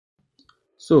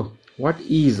So, what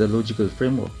is a logical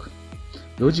framework?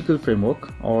 Logical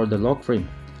framework, or the Logframe,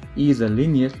 is a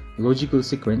linear logical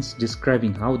sequence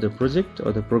describing how the project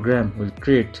or the program will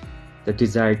create the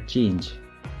desired change.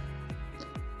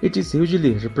 It is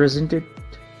usually represented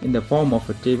in the form of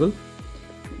a table,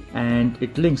 and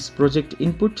it links project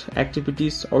input,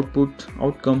 activities, output,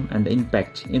 outcome, and the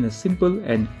impact in a simple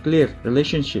and clear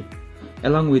relationship,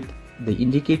 along with the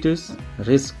indicators,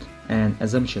 risk, and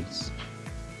assumptions.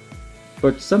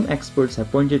 But some experts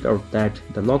have pointed out that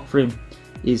the Logframe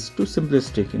is too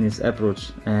simplistic in its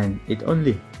approach, and it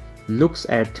only looks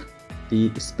at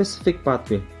the specific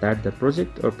pathway that the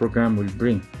project or program will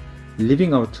bring,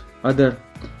 leaving out other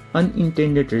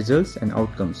unintended results and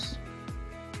outcomes.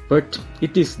 But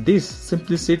it is this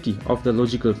simplicity of the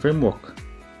logical framework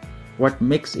what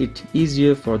makes it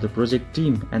easier for the project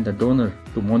team and the donor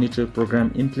to monitor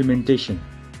program implementation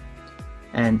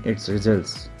and its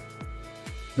results.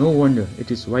 No wonder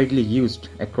it is widely used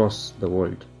across the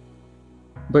world.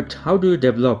 But how do you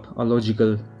develop a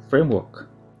logical framework?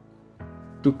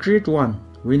 To create one,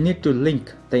 we need to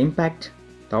link the impact,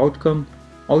 the outcome,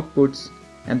 outputs,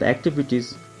 and the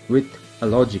activities with a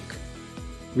logic.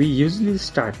 We usually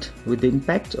start with the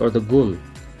impact or the goal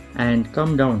and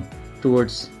come down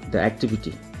towards the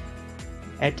activity.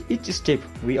 At each step,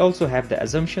 we also have the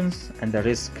assumptions and the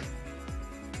risk.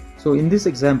 So in this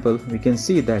example, we can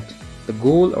see that the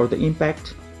goal or the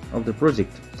impact of the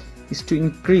project is to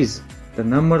increase the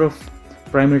number of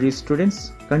primary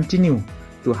students continue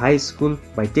to high school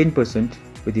by 10%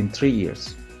 within 3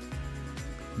 years.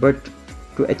 But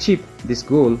to achieve this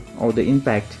goal or the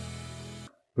impact,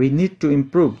 we need to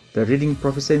improve the reading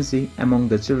proficiency among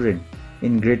the children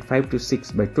in grade 5 to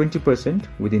 6 by 20%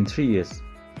 within 3 years.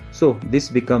 So this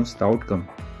becomes the outcome.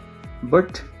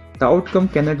 But the outcome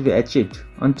cannot be achieved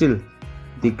until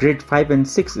the grade 5 and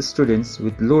 6 students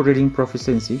with low reading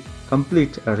proficiency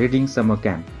complete a reading summer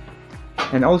camp.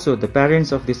 And also the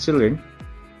parents of these children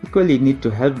equally need to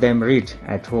help them read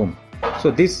at home. So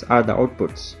these are the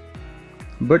outputs.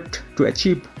 But to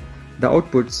achieve the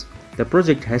outputs, the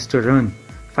project has to run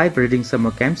 5 reading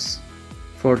summer camps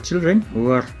for children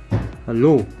who are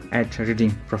low at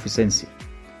reading proficiency.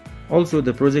 Also,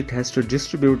 the project has to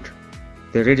distribute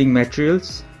the reading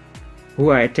materials who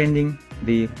are attending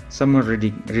the summer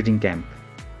reading camp.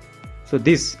 So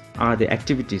these are the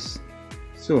activities.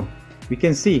 So we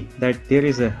can see that there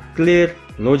is a clear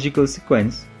logical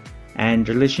sequence and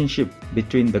relationship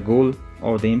between the goal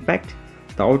or the impact,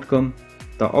 the outcome,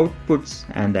 the outputs,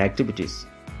 and the activities.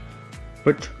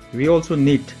 But we also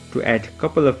need to add a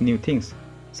couple of new things,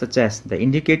 such as the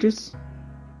indicators,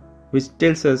 which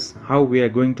tells us how we are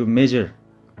going to measure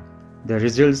the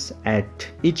results at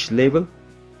each level.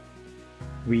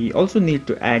 We also need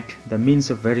to add the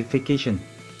means of verification,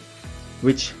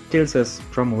 which tells us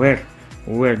from where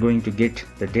we are going to get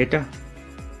the data,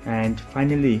 and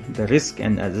finally the risk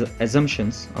and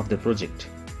assumptions of the project,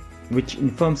 which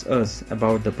informs us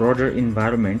about the broader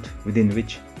environment within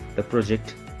which the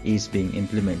project is being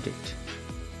implemented.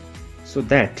 So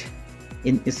that,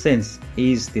 in essence,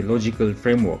 is the logical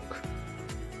framework.